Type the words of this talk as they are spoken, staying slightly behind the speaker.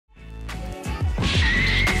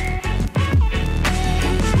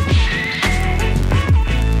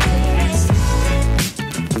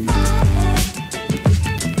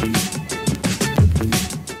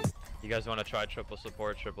want to try triple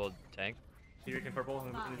support, triple tank? You can purple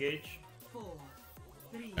engage.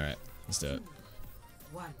 Alright, let's do it.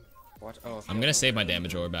 Watch. Oh, I'm gonna save my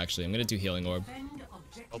damage orb actually. I'm gonna do healing orb.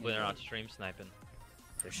 Hopefully they're not stream sniping.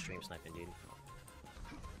 They're stream sniping, dude.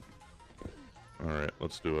 Alright,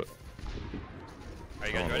 let's do it. Are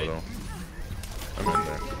you guys ready? I'm in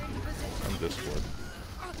there. I'm Discord.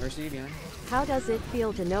 Mercy behind. How does it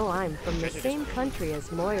feel to know I'm from the same country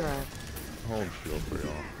as Moira? Hold shield for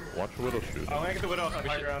y'all. Watch Widow shoot. I'm gonna get the Widow on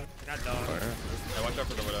high ground. Not done. Fire. Yeah, watch out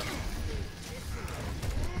for the Widow.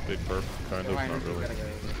 Big perp, kind of, not really.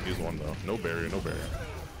 He's one though. No barrier, no barrier.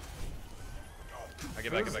 I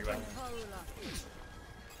get back, get back.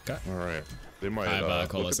 Okay. Alright. They might I have, look at their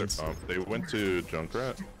coalescence. comp. They went to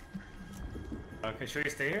Junkrat. Okay, should we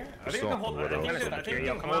stay here? I Just think we can don't hold. I Widow. think we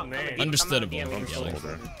can hold main. Understandable. DM me. I'm Yelling.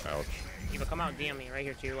 shoulder. Ouch. Eva, come out, DM me right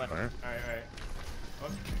here to your left. Fire.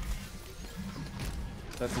 Alright.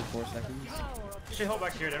 That's in 4 seconds. You should hold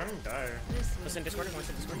back here. They're gonna die. Listen, Discord.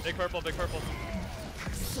 Listen, Discord. Big purple, big purple.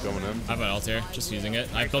 Going in. I have an ult here, just using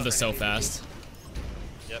it. I built this so fast.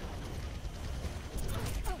 Yep.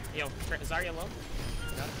 Yo, Zarya low.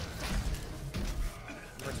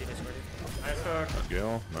 Mercy Discord. Nice.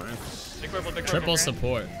 Gale, nice. Big purple, big purple. Triple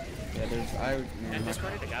support. Yeah, there's. And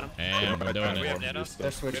Discord, they got him. And we're doing We have it. nano.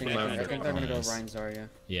 They're switching. Good I nano. think they're gonna go Nice. Ryan Zarya.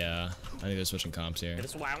 Yeah, I think they're switching comps here.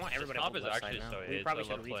 This is why I want everybody Comp on the is left actually side now. so We AIDS. probably I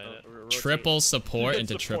should love playing it. rotate. Triple support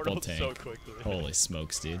into Support triple him tank. so quickly. Holy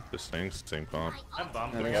smokes, dude. This thing's same comp. I'm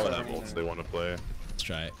bummed. No, All Yeah. have ults they want to play. Let's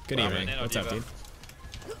try it. Good Wow, evening. Nano What's up, Diva.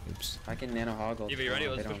 dude? Oops. I can nano hoggle. Eva, you ready?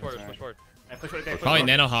 so Let's they push don't forward, let's push attack. forward. I push what they push. Probably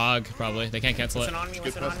nano hog, probably. They can't cancel it. Listen on me, Get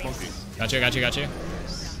listen on past me. Monkey. Got you, got you, got you.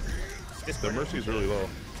 Their mercy's really low.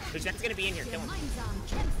 There's next gonna be in here, kill him.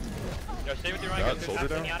 Yo, stay with your right. Got Go soldier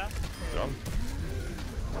down. Zenyatta. Done.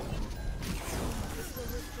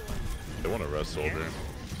 They want to rest soldier.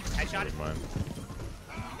 Headshot it. Never mind.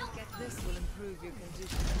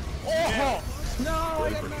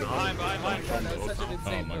 Behind, behind, behind.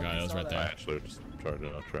 Oh my god, it was right I there. actually just tried to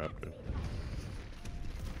trap it.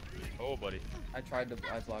 Oh, buddy. I tried to.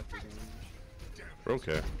 I blocked it. We're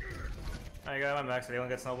okay. I got my max. They don't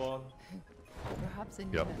get snowballed. Perhaps a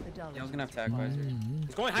new Yep. methodology. Yeah, I was gonna have tag visor.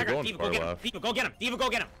 He's going high They're ground. going Diva, go far get him. left. Diva, go get him. Diva, go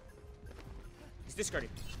get him. He's discarded.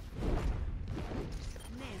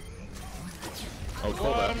 Oh,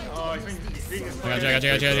 kill that. Oh, he's being I got you, I got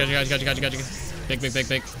you, I got you, I got you, I got you, I got you, I got you. Big, big, big,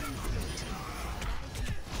 big.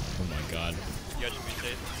 Oh my god. You guys should be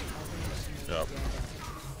safe. Yep.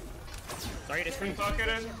 Sorry, this screen. Fuck it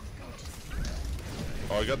in.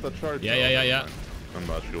 Oh, I got the charge. Yeah, yeah, yeah, yeah. I'm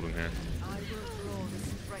not shielding here.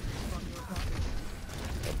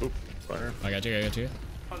 Oh, oop, fire. I got you, I got you.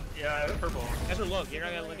 Yeah, they're purple. Guys are low. You're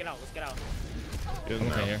gonna look it out. Let's get out. Get in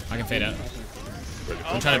I'm okay now. here. I can fade out. Ready for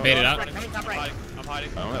I'm trying to bait it out. Coming top right. I'm hiding.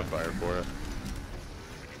 I don't have fire for it.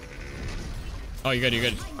 Oh, you're good, you're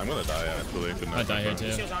good. I'm gonna die actually. I die here too.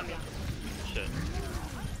 Lucio's on me. Shit.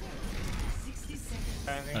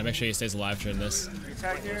 Gotta make sure he stays alive during this.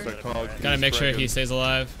 Tag here. Gotta make sure he stays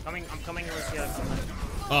alive. I'm coming, Lucio.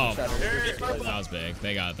 Oh, They're that was big.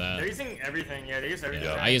 They got They're that. using everything. Yeah, they use everything.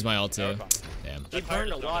 Yeah. I used my ult too. Damn. He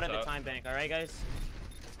burned a lot of the time bank, alright, guys?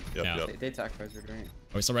 Yep, Yeah. yep. They attack visor, right?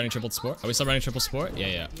 Are we still running triple support? Are we still running triple support? Yeah,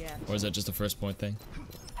 yeah. Yeah. Or is it just a first point thing?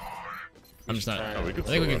 I'm just not. Oh, I we could think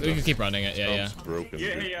still we run can keep running it. Yeah, yeah. Stump's broken.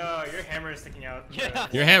 Yeah, dude. hey, your hammer is sticking out. Yeah.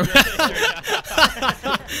 Your hammer.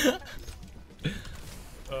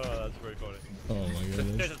 Oh, that's very funny. Oh my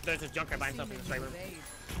goodness. There's a junker by himself in the strike room.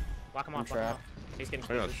 Lock him off, lock him trap. off. He's getting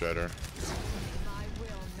I got Shredder.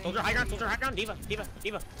 Soldier high ground, Diva,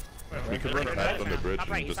 Diva. We could run past on the bridge Top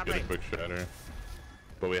right, and he's just top get a right. quick Shatter.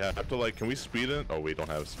 But we have to like, can we speed it? Oh, we don't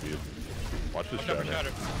have speed. Watch this Watch out for Shatter.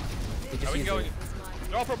 shatter. Are we going?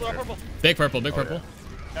 They're all purple, they're all purple. Big purple, big Oh, purple.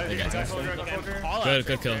 Soldier, soldier. All Good, out.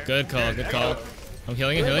 good kill, good call, good call. I'm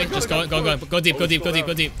healing it, healing. Just go deep, go deep, go deep,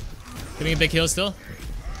 go deep. Getting a big heal still.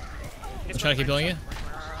 I'm trying to keep healing you.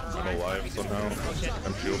 I'm alive somehow.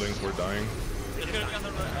 I'm shielding. We're dying. It's gonna be on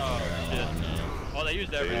the right. Oh, shit. Oh, they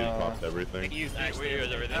used They everything. popped everything. We used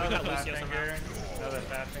everything. Another got fast Lucio thing somehow. here. Another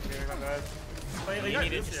fast thing here, my bad. But you got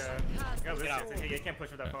Lucio. You got Lucio. You can't push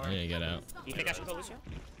with that far. I need to get out. You think I should go Lucio?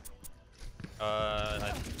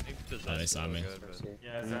 I think the Oh, they saw me.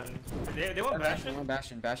 Yeah, Zen. They want Bastion? One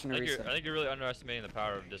Bastion I or think, reset. I think you're really underestimating the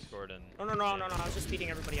power of Discord and. No. I was just speeding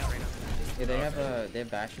everybody out right now. Yeah, they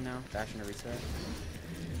have Bastion now. Bastion or reset.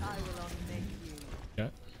 I will unmake you. Yeah.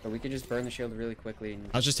 But we could just burn the shield really quickly. And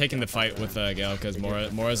I was just taking the fight with Gale because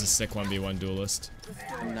Mora's a sick 1v1 duelist.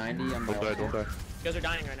 I'm 90. I'm Don't die, don't die. You guys are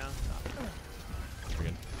dying right now.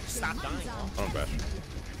 Stop dying. I'm Bastion.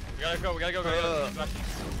 We gotta go, we gotta go.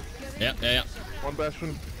 Yeah. One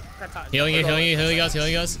Bastion. Junkrat top. Healing you,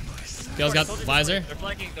 us. Gale's got visor. They're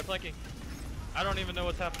flanking. I don't even know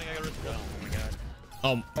what's happening. I got risk. Oh my god.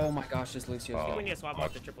 Oh, Oh my gosh, this Lucio. I think we need to swap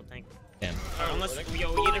off the triple tank. damn. Unless we either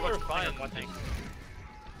go triple tank or quad tank.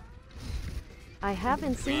 I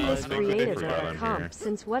haven't seen I this think we creative forgot at a on comp here.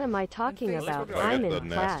 since what am I talking about? I I'm got the in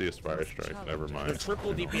class. nastiest fire strike. Never The mind.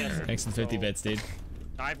 triple DPS. Thanks for 50 bits, dude.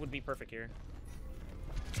 Dive would be perfect here.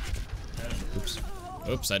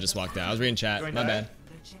 Oops, I just walked out. I was reading chat. My bad.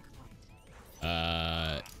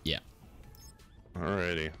 Yeah.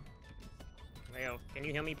 Alrighty. Yo, can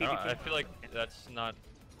you heal me, I PvP? feel like that's not.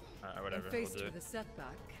 Whatever. We'll Faced do. with a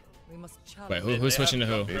setback, we must challenge. Wait, They who's switching to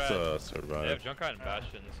have who? Needs to They survive. have Junkrat and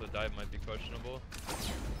Bastion, so dive might be questionable.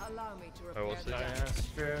 Allow me to Oh, we'll repair see. the Yeah, damage. it's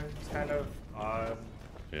true. It's kind of odd.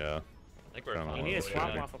 Yeah. I think we're Kinda fine. You need to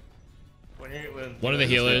swap Yeah. off of. When you, when One of the Just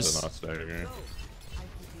needs healers. to not stagger.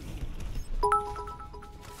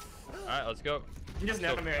 Alright, let's go. you just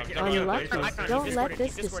never me. I'm Unlucky. Icon, Don't he's let discorded, this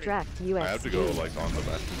he's discorded. distract you. I have to go like on the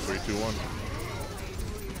back. 3, 2, 1.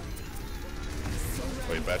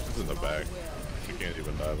 Wait, Bastion's in the back. You can't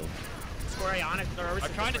even dive him. Score Ionic.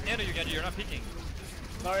 I'm trying to handle you, Genji. You're not peeking.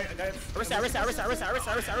 Sorry, guys. Arista.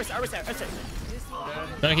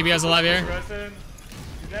 Trying to keep you guys alive here. Rosen.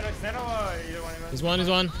 Either one of us. He's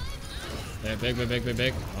one. Yeah, big. Oh,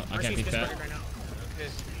 I can't peek that.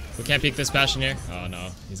 We can't peek this Bastion here. Oh no,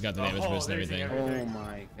 he's got the damage boost and everything. Oh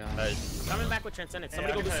my god. Nice. Coming back with Transcendence.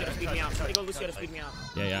 Somebody go Lucio to speed me out.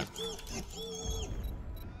 Yeah.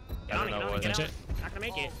 Get on it, what- get Catch on it. it. Not gonna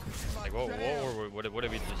make it. Like, what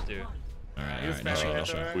did we just do? Alright, no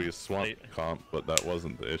show. We swapped comp, but that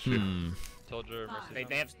wasn't the issue. Soldier, Mercy.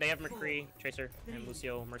 They have McCree, Tracer, and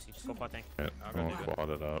Lucio, Mercy. Just go quad tank. Yeah, I'll quad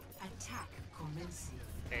it up.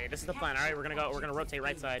 Okay, this is the plan. All right, we're gonna rotate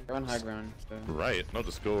right side. They're on high ground. So. Right. No,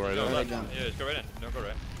 just go right Go up. left. jump. Yeah, just go right in. Don't go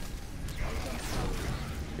right.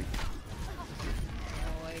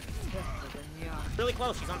 Oh, I accepted the nyah. Really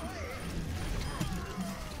close. She's on.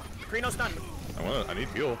 McCree no stun. I need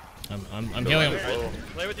heal. I'm healing him.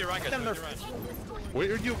 Play with your Ryan, guys. Play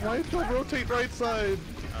with your Ryan. Why don't rotate right side?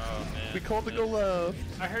 Oh, man. We called to go left.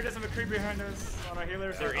 I heard there's a McCree behind us on our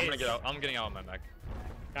healer. There I'm is. gonna get out. I'm getting out on my mech.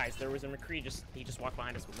 Guys, there was a McCree. He just walked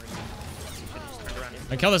behind us with Mercy. Should've just turned around.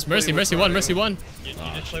 I kill this Mercy one. You just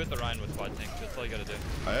play with the Ryan with quad tank. That's all you gotta do.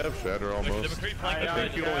 I have shatter The almost. McCree I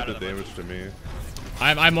flank think you only did damage to me.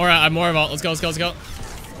 I'm more of all. Let's go.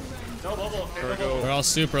 No bubble. We're all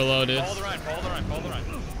super low, dude. Follow the Ryan.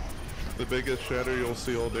 The biggest shatter you'll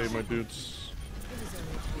see all day, my dudes.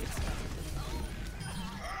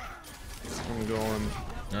 I'm going.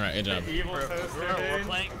 Alright, good job. Evil toaster.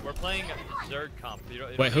 We're playing Zerg comp. You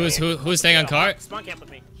don't Wait, who's staying on cart? Spawn camp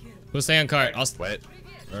with me. Who's staying on cart? Wet.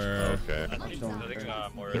 Er, Okay. I think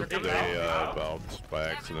more. They bounced by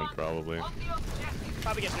accident, probably.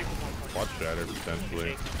 Probably get 3 for 1 point. Watch shatter,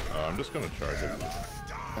 potentially. I'm just gonna charge it.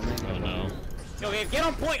 oh no. Yo, get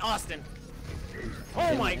on point, Austin.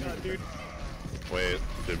 Oh my god, dude. Wait,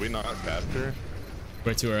 did we not capture?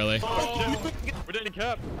 We're too early. Oh, we didn't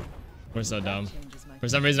cap. We're so dumb. For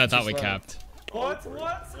some reason, I thought we capped. What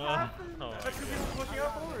happened? Oh. I should be looking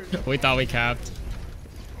out forward. We thought we capped.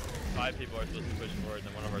 5 people are supposed to push forward, and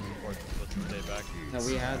then one of our supports is supposed to stay back. No,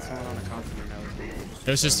 we had someone on a constant node.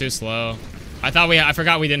 It was just too slow. I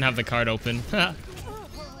forgot we didn't have the card open.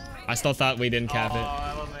 I still thought we didn't cap it.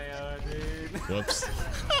 LMAO, dude. Whoops.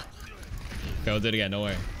 Okay, we'll do it again. Don't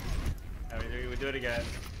worry. We do it again.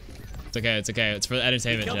 It's okay. It's for the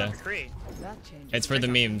entertainment, Killed yeah. that McCree. That changes. It's for the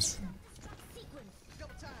memes.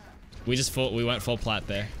 We went full plat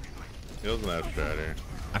there. He doesn't have shatter.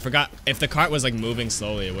 I forgot if the cart was like moving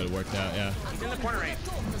slowly, it would have worked out. Yeah. He's in the corner right.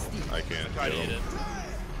 I can't Try to kill eat it. him.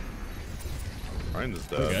 Ryan's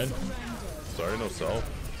is We're dead. good. Sorry, no self.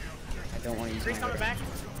 I don't want to use McCree's my coming back.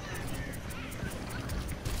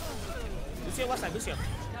 Lucio left side, Lucio.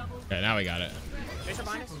 Okay, now we got it. Tracer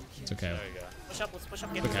behind us. It's okay. There you go. Let's push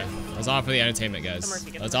up, get Okay. him. That's all for the entertainment, guys.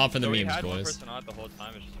 That's all for the So we memes, had one boys. person on it the whole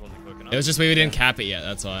time. It just wasn't cooking up. It was just we didn't cap it yet.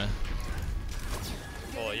 That's why.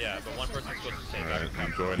 Well, yeah, but one person's supposed to stay Alright, back.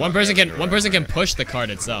 I'm joining. One person can push the cart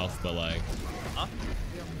itself, but like,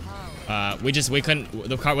 Huh? we couldn't.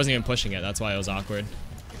 The cart wasn't even pushing it. That's why it was awkward.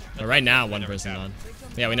 But right now, one person on.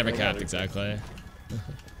 Yeah, we never capped exactly.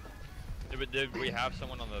 Did we have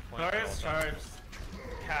someone on the point? the whole Glorious time? charge.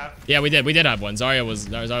 Half. Yeah, we did have one. Zarya was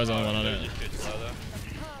the only one on It was it. just too slow, though.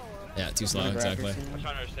 Yeah, too slow, exactly. I'm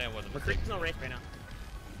trying to understand what the mistake. McCree's no wraith right now.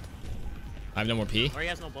 I have no more P. Or he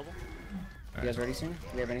has no bubble. You guys ready soon? Do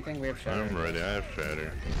we have anything? We have shatter. I'm ready. I have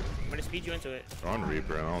shatter. I'm gonna speed you into it. They're on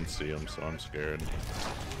Reaper. I don't see him, so I'm scared.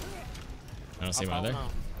 I don't see him either.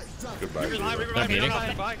 Goodbye. Not beating.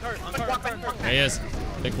 Behind cart, on cart, on cart. There he is.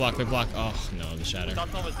 Big block, big block. Oh no, the shatter.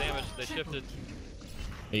 Top one was damaged. They shifted.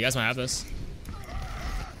 Hey, you guys might have this.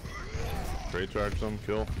 Trade charge them,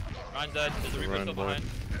 kill. Ryan's dead. There's a Reaper Run, still boy. behind.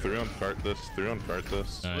 3 on cart this, 3 on cart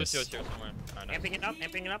this. Nice. Lucio's here somewhere. Alright, Amping it up,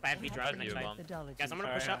 amping it up. I have to be driving That's next you, time. Mom. Guys, I'm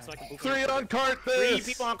gonna push up so I can boop 3 on cart 3 this!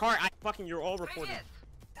 people on cart. You're all reported.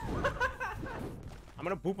 I'm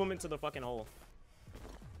gonna boop them into the fucking hole.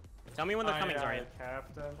 Tell me when they're coming, Zarya.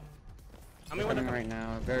 Captain. Tell me when they're Coming coming.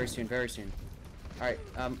 right now. Very soon, very soon. Alright,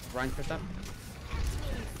 Ryan pushed up.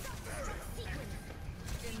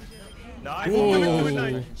 Nice.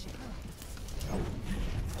 Ooh.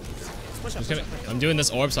 Push up, Just push gonna, up. I'm doing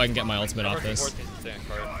this orb so I can get my ultimate off Cart this. 14 to stay on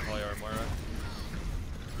cart. While you're Moira.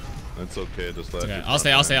 It's okay, just let Okay, me I'll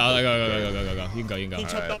stay. front I'll line. go. You can go. You can go.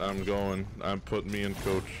 Alright, I'm going. I'm putting me in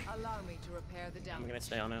coach. Allow me to repair the I'm damage. gonna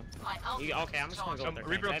stay on it. Okay, I'm just gonna go with their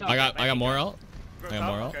Reaper tanks. up top. I got more ult. I got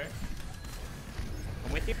more ult. Okay.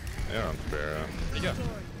 I'm with you. Yeah, on Pharah. There you go.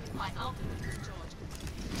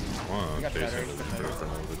 Come on, got chasing better, this got better. for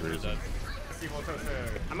no good reason. Let's see what's up there.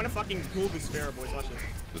 I'm gonna fucking duel this Pharah, boys. Watch this.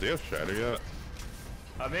 Does he have shatter yet?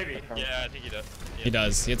 Maybe. Yeah, I think he does. He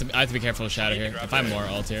does. I have to be careful with shatter here. If I have more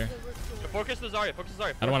ult here. Focus the Zarya. Focus the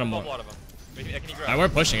Zarya. I don't want him Focus more. the bubble out of him. Can you grab? Alright, we're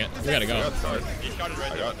pushing it. We gotta I go. got cart. He started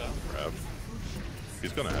right I there. got grab.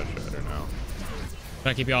 He's gonna have shatter now.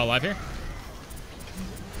 Can I keep you all alive here?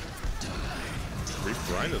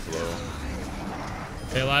 Grind is low.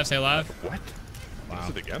 Stay alive. Stay alive. What? Wow. Is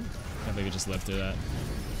it again? I can't believe we just lived through that.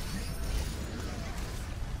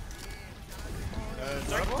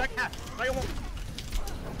 Zarya won't.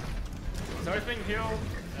 Zarya's being healed.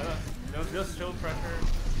 No shield pressure.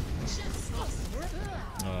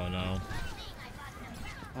 Oh no.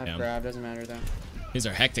 I have Damn. grab, doesn't matter though. These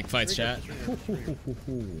are hectic fights, chat.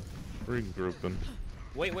 Regrouping.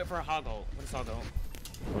 Wait for a hog ult. What is hog ult?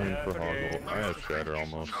 Playing Yeah, for okay. Hoggle. I have shatter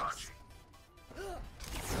almost.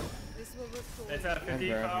 This will restore. It's at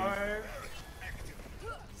 55.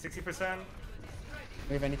 60%.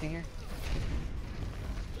 We have anything here?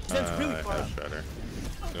 I have shatter.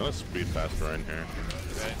 You know, speed faster in here.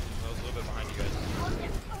 Okay. I was a little bit behind you guys.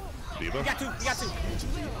 Diva? We got two.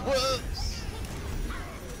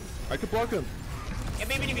 I could block him. Get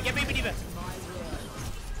baby diva.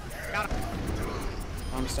 Got him.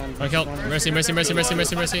 I'm stunned. Oh, kill. Mercy. Got her.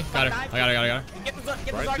 I got her. Get the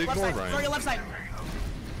Ryan, Zarya left ignore side. Ryan. Zarya left side.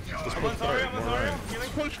 Just I'm on push Zarya, card, I'm on ignore Zarya. Ryan. Healing.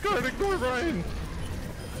 Push card, ignore Ryan.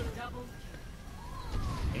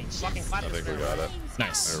 Fucking clap I think we got it.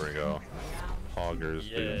 Nice. There we go. Hoggers,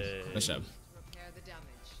 dude. Yay. Nice job. Repair the damage.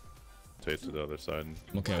 Take to the other side.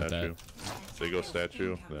 I'm okay with that. If they go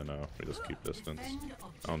statue, then we just keep distance.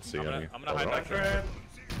 I don't see any. I'm gonna hide Oh, back okay. there.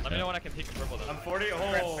 Let me know when I can peek and purple them. I'm 40.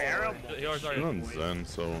 Oh. Healers are You're on Zen,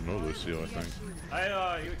 so no Lucio, I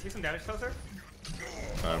think. You take some damage, Toaster?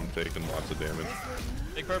 I'm taking lots of damage.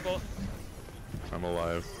 Big purple. I'm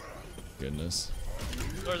alive. Goodness.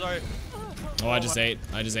 Healers are. Oh, I just ate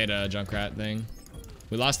a Junkrat thing.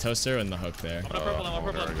 We lost Toaster and the hook there. I'm gonna purple them. I'm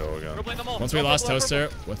there purple we them. go again. Purpling them all. Once we Purple, lost purple, Toaster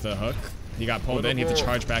with the hook, he got pulled in. He had to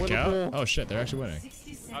charge back out. Winnable. Oh shit, they're actually winning.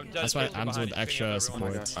 purple. I'm dead. That's what Purple happens behind with you, extra picking up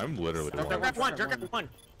everyone. support. I'm literally Jerk one.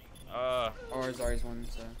 Or Zarya's one,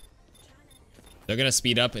 so. They're gonna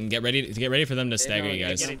speed up and get ready for them to stagger you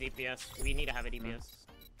guys. Get a DPS. We need to have a DPS.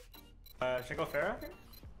 Should I go Pharah, I think?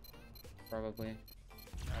 Probably.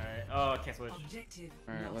 Alright. Oh, I can't switch.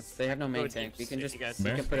 Alright, let's. They have no main Go tank. deep, We can just. you guys. We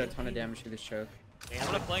Bear? can put a ton of damage through this choke. I'm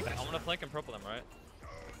gonna flank and purple them, right?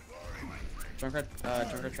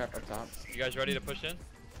 Junkrat trap up top. You guys ready to push in? I'm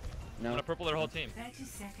No. gonna purple their whole team.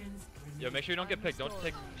 Yo, make sure you don't get picked. Don't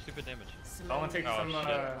take stupid damage. I want to take Oh, some. shit.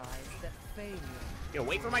 Realize that failure. Yo,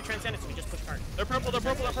 wait for my transcendence. We just push card. They're purple. Oh, I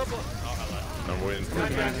lied. I'm waiting for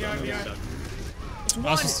Behind.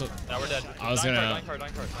 Also, Now we're dead. I was Dying gonna- card,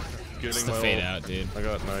 dying card. getting it's the my fade ult. out, dude. I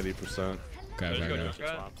got 90%. Okay, Let's go, okay.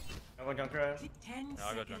 Junkrat. I want Junkrat. No,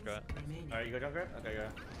 I'll go Junkrat. Alright, you go Junkrat? Okay,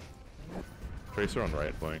 go. Tracer on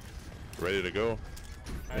right flank. Ready to go.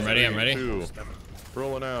 I'm ready. 2.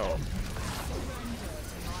 Rolling out.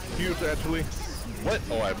 Huge, actually. What?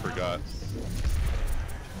 Oh, I forgot.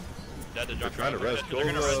 Dead to They're Junkrat. trying to rest. Go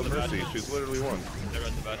Mercy. She's literally one. They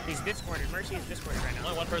rest the best. He's discorded. Mercy is discorded right now.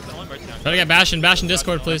 Only one person, only Mercy on. Try to get Bastion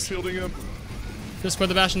Discord, please. Shielding him. Discord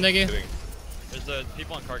the Bastion, thank you. Kidding. There's the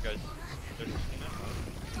people on cart, guys.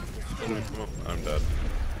 I'm dead.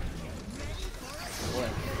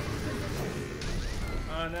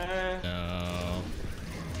 Oh no. No.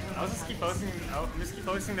 I'll just keep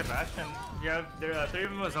posting the Bastion. Yeah, there 3 of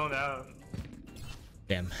them was zoned out.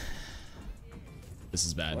 Damn. This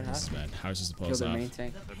is bad. What This is bad. How is this Kill supposed the off? main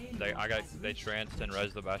tank. They tranced and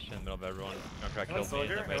res the bastion in the middle of everyone. Junkrat killed me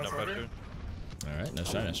soldier, and made no soldier. pressure. Alright,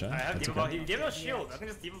 nice try, nice try. I have That's D.Va bomb. okay. He gave me a shield. I can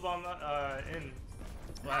just D.Va bomb in.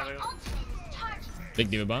 Big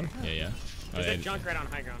D.Va bomb? Yeah, yeah. There's a Alright. Junkrat on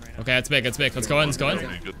high ground right now. Okay, that's big, that's big. Let's go in, let's go in.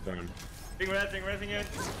 Pretty good time. Big resing it.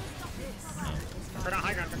 Junkrat on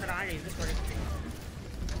high ground, Junkrat on high ground. He's discorded.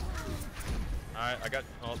 Alright, I got.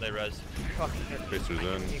 Oh, they res. Fuck. Tracer's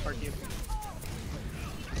in. Hey, KarQ.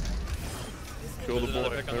 Kill the There's another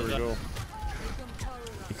boy. pick on There we the go. You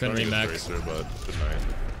couldn't Sorry, be max. Tracer, but good night.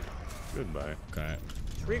 Goodbye. Okay.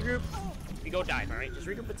 Regroup. We go dive, alright? Just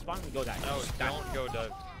regroup at spawn, we go dive. No, Just dive. don't go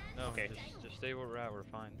dive. No, Okay. just stay where we're at. We're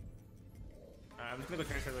fine. I'm just gonna go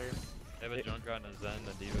transfer later. They have a Junkrat and a Zen.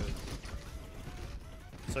 The D.Va is.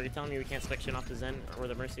 So you're telling me we can't spec shit off the Zen or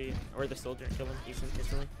the Mercy or the Soldier and kill them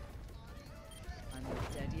instantly? I'm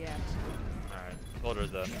not dead yet. Alright, Soldier's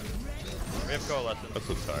dead. We have coalescence. That's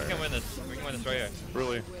so We tired. can win this. We can win this right here.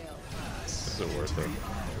 Really? Is it worth it?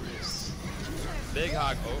 Big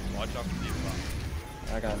hog. Oh, watch out for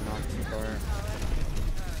D.Va. I got knocked too far.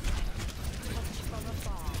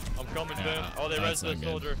 I'm coming, Yeah, Finn. Oh, they res that's the not good.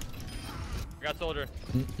 Soldier. I got Soldier.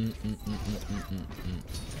 Can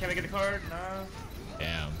I get the card? No.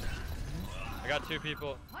 Damn. I got 2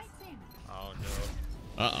 people. Oh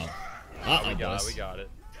no. Uh-oh. We Uh-oh, got it. boss. We got it.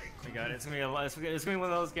 We got it. It's gonna be a lot. It's gonna be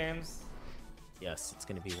one of those games. Yes, it's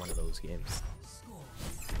gonna be one of those games.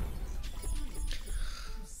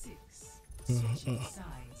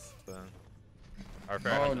 Our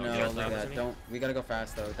fair Oh don't no, get us look at out. that. Don't. We gotta go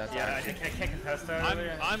fast though. That's Yeah, I actually. think I can't contest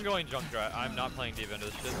that. I'm going Junkrat. I'm not playing D.Va into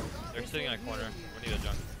this shit. They're sitting in a corner. We need a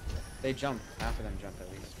junk. They jump. Half of them jump at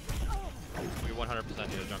least. We 100%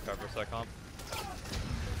 need a Junkrat for sec comp.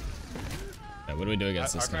 Yeah, what do we do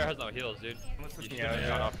against Our this fair guy? has no heals, dude. You shouldn't Yeah, have yeah.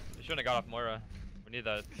 got off. You shouldn't have got off Moira. We need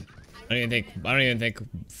that. I don't even think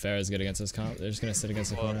Fair is good against this comp. They're just gonna sit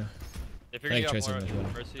against the Well, corner. If you're I gonna think get off Tracer's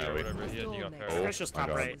Moira, much better. Mercy or whatever, you got fair. Fair's just top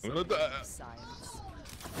my God. right. I'm gonna die. Silence.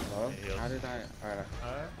 Hello? heals. How did I? Alright.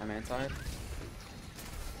 I'm anti.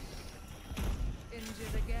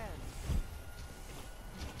 Injured again.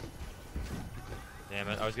 Damn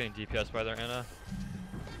it, I was getting DPS by their Anna.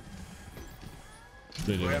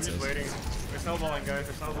 They do Wait, I'm against just us. waiting. We're snowballing, guys.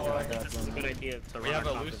 We're snowballing. This is a good idea to We run have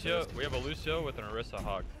on a top of Lucio. this. We have a Lucio with an Orisa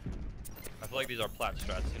Hog. I feel like these are plat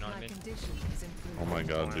strats. You know what I My mean? condition is improving. Oh my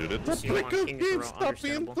god, dude. It's a Lucio on breakup King game. Throw, Stop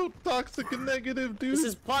being understandable. so toxic and negative, dude. This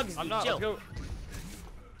is plugs, I'm dude, not. chill. Let's go.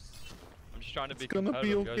 I'm just trying to be It's gonna be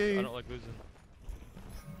competitive, okay. guys. I don't like losing.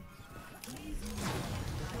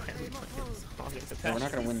 No, we're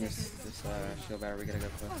not gonna win this shield battle. We gotta go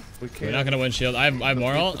play. We We're can't. not gonna win shield. I'm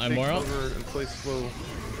moral. I'm Take moral. cover and play slow.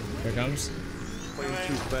 Here it comes. Playing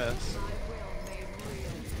too fast.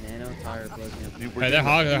 Nano tire blows me up. Dude, we're Hey, their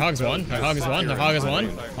getting- hog's one. Their hog is one. Their hog is one.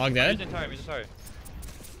 Hog I'm dead. just tired. I'm just tired.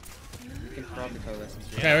 You can probably coalescence.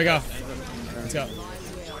 Okay, here we go. Let's go.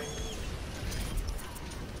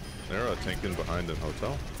 They're tanking behind in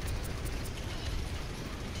hotel.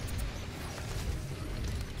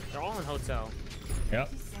 They're all in hotel. Yep.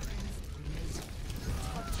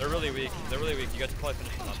 They're really weak. They're really weak. You guys can probably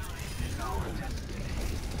finish them up.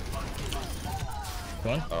 Go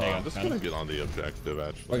on. There you I'm go. just Got gonna it. get on the objective,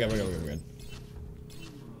 actually. We're good. We're good. We're good.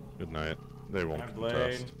 Good night. They won't I'm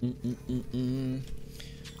contest. Blade.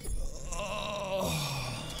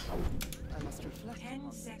 I must reflect.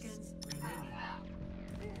 10 seconds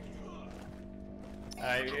We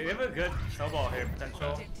have a good snowball here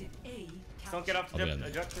potential. Just don't get off the I'll be on it.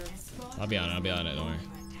 objective. I'll be on it. I'll be on it. Don't worry.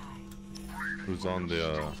 Who's on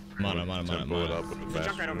the tempo it up with the There's a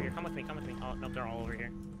jump right over bastion? here. Come with me. Come with me. Oh, no, they're all over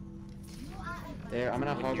here. There, I'm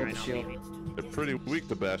gonna hog Right up the now, shield. maybe. They're pretty weak,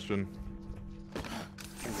 the bastion. You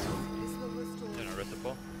know, Orisa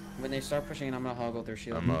pull. When they start pushing in, I'm gonna hog up their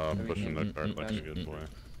shield. I'm so we pushing can- the cart like a good boy.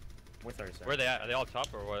 With our Where are they at? Are they all top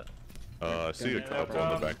or what? I see a couple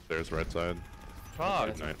on the back stairs, right side. Fuck.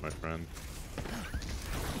 Good night, my friend.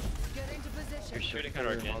 Get into position. You're shooting at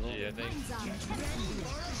our Genji, I think.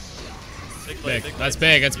 Big. Big That's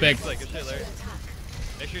play. big. That's big. Good shit, Larry.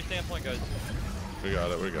 Make sure you stay on point, guys. We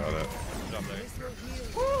got it, we got it. Good job, Larry.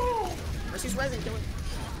 Mercy's resin. Kill it.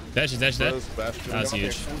 Dead. She's dead. She's dead. Those bastion. That's Go up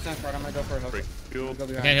huge. there. Someone's on card, I'm gonna go for a hook. Break field. Go I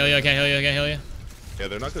behind. can't heal you. I can't heal you. I can't heal you. Yeah,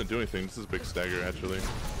 they're not gonna do anything. This is a big stagger, actually.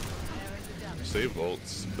 Save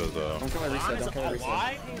ults, because Don't kill a reset. Don't kill a reset.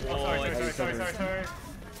 Why? Oh, sorry. A reset would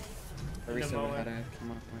have had to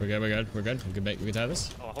come on. We're good. We're good. We're good. We can have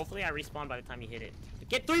this. Oh, hopefully I respawn by the time you hit it.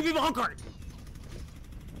 Get 3 people on cart.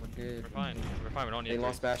 We're good. We're fine. We're fine. We don't need They to.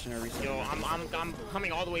 lost bastion or reset. Yo, I'm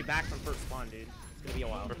coming all the way back from first spawn, dude. It's gonna be a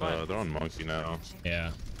while. We're fine. they're on monkey now.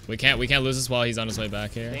 Yeah. We can't lose this while he's on his way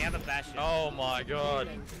back They here. have a bastion. Oh my god.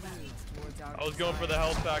 I was going for the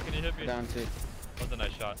health pack and he hit me. Down two. That was a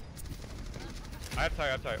nice shot. I have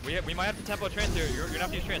tire. We might have to tempo trance here. You're gonna have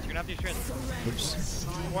to use trance. Oops.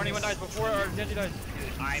 Before anyone dies, before our Genji dies.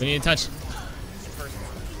 We need to touch.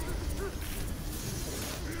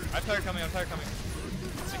 I have tire coming.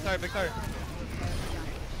 Big tire.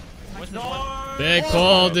 Winston's one. Big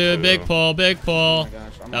pull, dude. Big pull. Oh my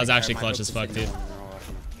gosh. That was actually clutch as fuck, dude.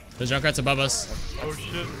 The Junkrat's above us. Oh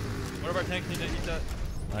shit. One of our tanks need to eat that.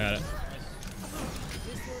 I got it.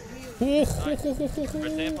 Right,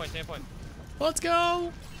 stand point. Let's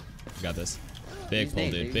go. We got this. Big pull,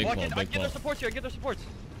 dude. Big Oh, pull. I Big get their pull. supports here. Get their supports.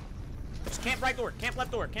 Just camp right door. Camp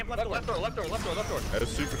left door. Camp left door. Left door. I have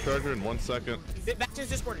supercharger in 1 second. Back to his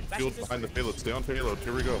Discord. Shield behind the payload. Stay on payload.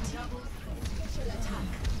 Here we go.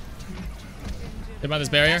 Hit by this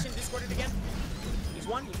barrier. Discorded again. He's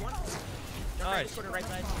one. Nice. Discorded right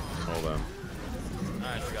side. Hold on.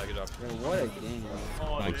 Alright, we gotta get up. Bro, what a game, bro.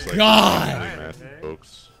 Oh, Looks dude. like God! match,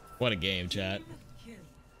 folks. What a game, chat.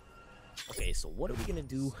 Okay, so what are we gonna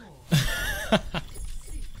do?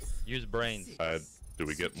 Use brains. Do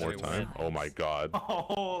we get more time? Oh my god.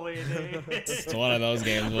 Holy dude. It's one of those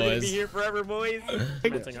games, We're gonna be boys. here forever, boys.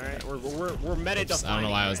 Alright, we're meta Oops, I don't know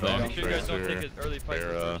why I was there. Make sure you guys don't take his early fight.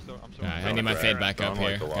 Farah. Alright, I need my fade back up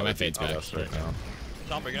here. Okay, my fade's back. Right now.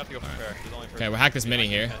 Somber, you're gonna have to go for fair. He's only Okay, we'll hack this mini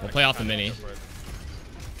here. We'll play off the mini.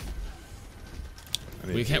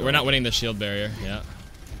 We're not winning the shield barrier. Yeah.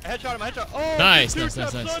 I headshot him. Oh, Nice, dude,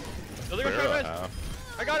 nice. son. No, they're gonna try Farah red.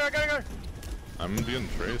 half. I got her. I'm being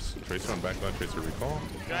Trace. Trace on backline. Tracer recall.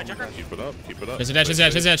 Keep it up.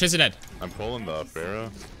 Tracer dead. I'm pulling the Farah.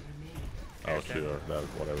 Oh shoot, or that,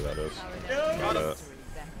 whatever that is. Got it.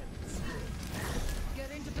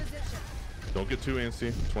 Don't get too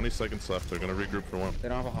antsy. 20 seconds left. They're gonna regroup for one. They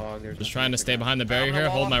don't have a hog. There's Just trying to stay behind the barrier here.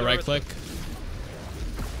 Hold my right click.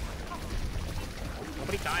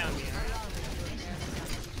 Nobody die on me.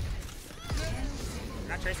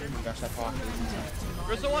 Not tracing. Gosh, that hog.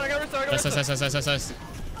 Rissa one. I got Rissa. Nice.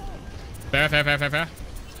 Fair.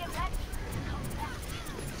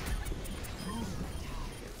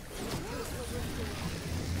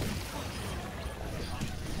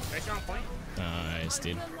 Tracer on point. Nice,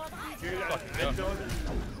 dude.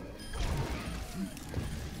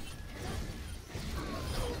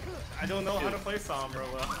 I don't know how to play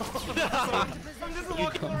Sombra well. I'm just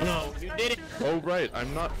walking around. No, you did it. Oh right,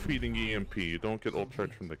 I'm not feeding EMP. You don't get ult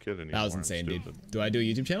charge from the kid anymore. That was I'm insane, dude. stupid. Do I do a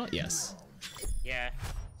YouTube channel? Yes. Yeah.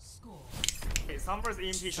 Okay, Sombra's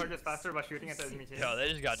EMP charges faster by shooting at the enemy team. Yo, they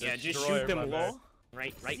just got destroyed. Just shoot them by low.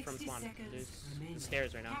 Right from spawn. There's the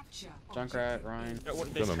stairs right now. Junkrat, Ryan.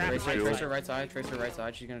 There's Gonna trap make right shield. Tracer side. right side. Tracer right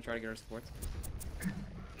side. She's gonna try to get her supports.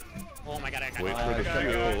 Oh my god, I got Wait it. for the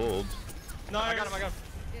shield. No, I got him.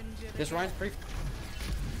 This Ryan's pretty.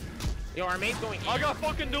 Yo, our main's going in. I got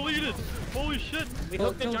fucking deleted. Holy shit. We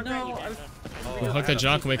hooked the junk no, right. We hooked the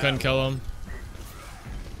junk and we couldn't kill him.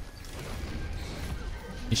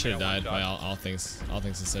 He should have died by all things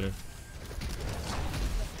considered.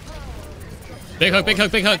 Big hook.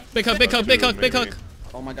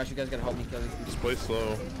 Oh my gosh, you guys gotta help me kill these people. Just play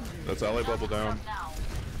slow. That's ally bubble down.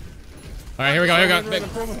 Alright, here we go. Big.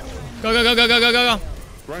 Go.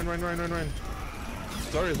 Ryan.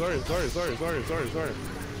 Sorry.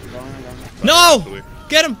 No!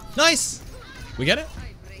 Get him! Nice! We get it?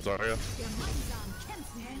 Zarya.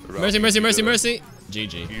 Mercy.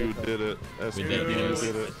 GG. You did it. We did it, boys.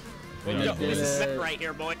 You did it. We did it, This is boys. set right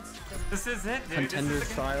here, boys. This is it, dude. Contender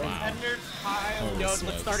trial. Contender trial. Holy Yo, smokes.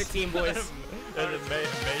 let's start a team, boys. And then May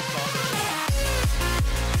Somber.